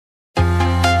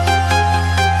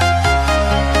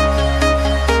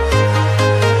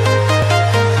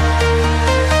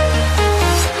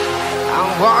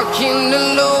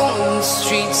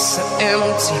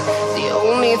empty. The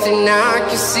only thing I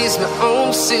can see is my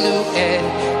own silhouette.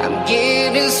 I'm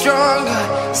getting stronger,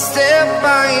 step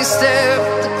by step.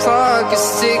 The clock is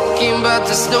ticking, but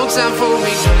there's no time for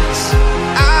regrets.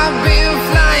 I've been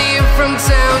flying from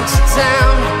town to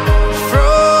town,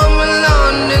 from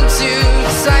London to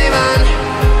Taiwan.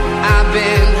 I've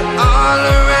been all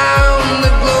around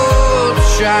the globe,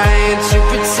 trying to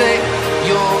protect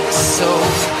your soul.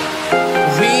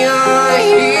 We are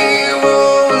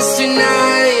heroes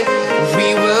tonight. We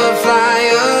will fly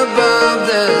above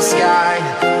the sky.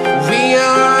 We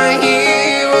are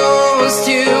heroes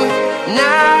tonight.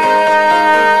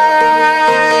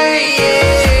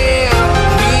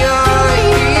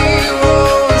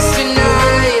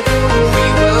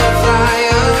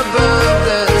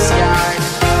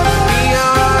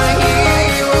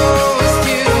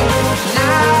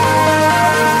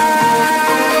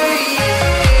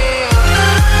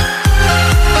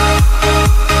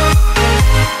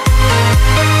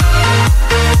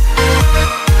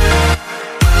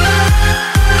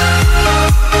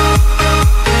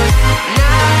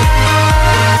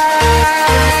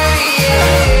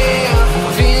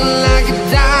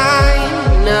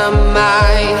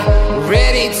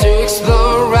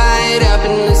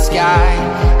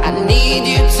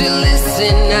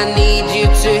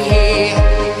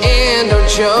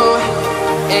 Show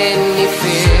any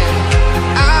fear.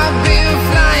 I've been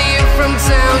flying from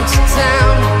town to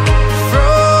town,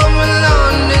 from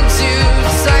London to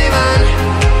Taiwan.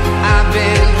 I've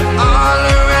been all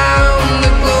around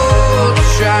the globe,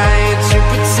 trying to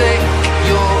protect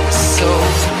your soul.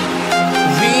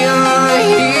 We are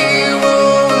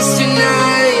heroes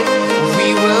tonight. We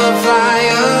will fly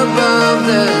above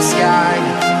the sky.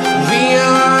 We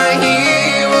are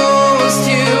heroes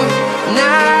tonight.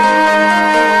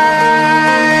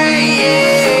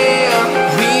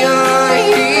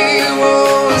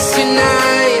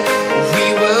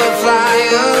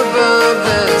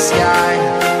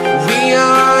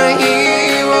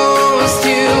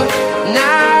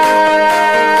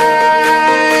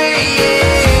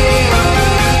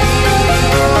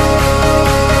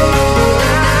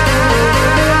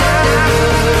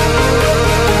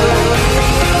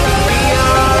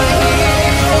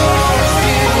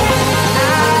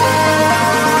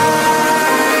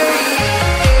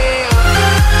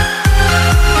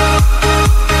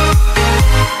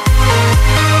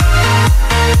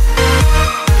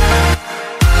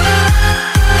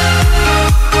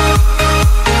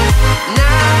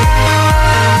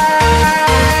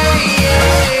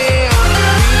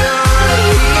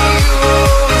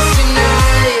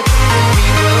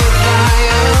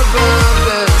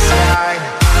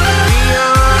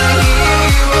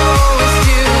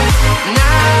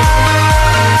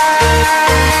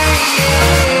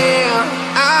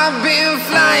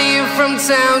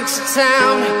 Town to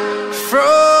town,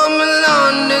 from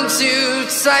London to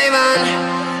Taiwan.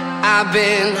 I've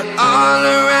been all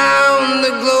around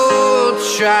the globe,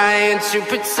 trying to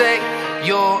protect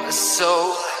your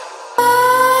soul.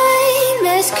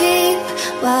 Let's creep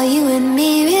while you and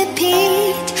me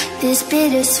repeat. This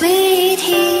bittersweet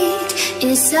heat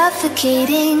is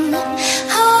suffocating.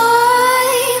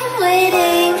 I'm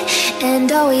waiting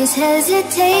and always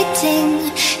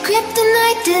hesitating.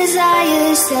 Kryptonite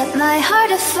desires set my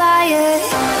heart afire.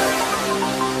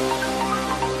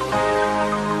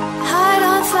 Heart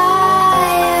on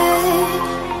fire.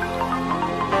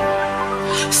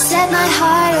 Set my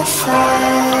heart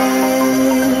afire.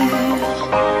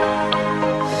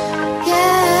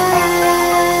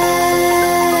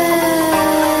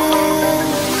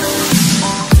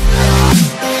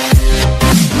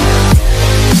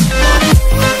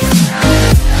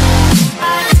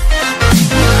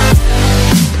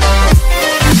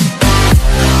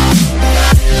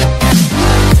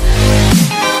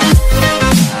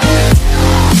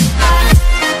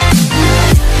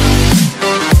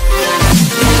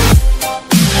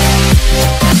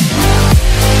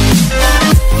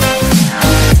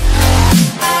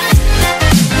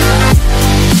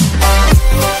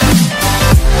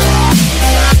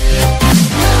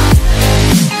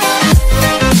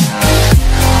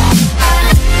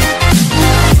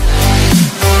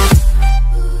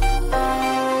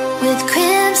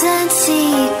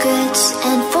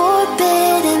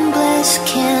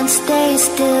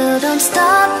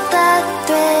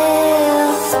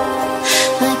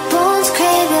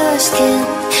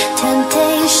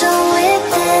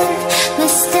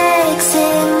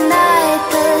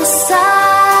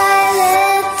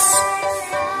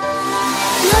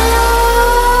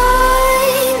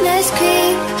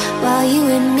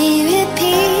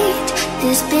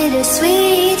 This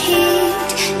bittersweet heat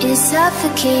is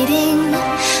suffocating.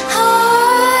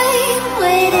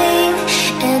 avoiding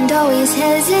and always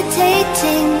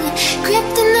hesitating.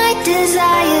 Kryptonite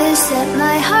desires set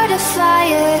my heart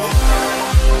afire.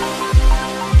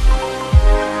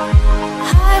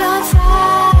 Heart on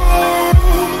fire.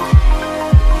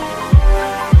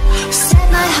 Set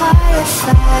my heart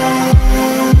afire.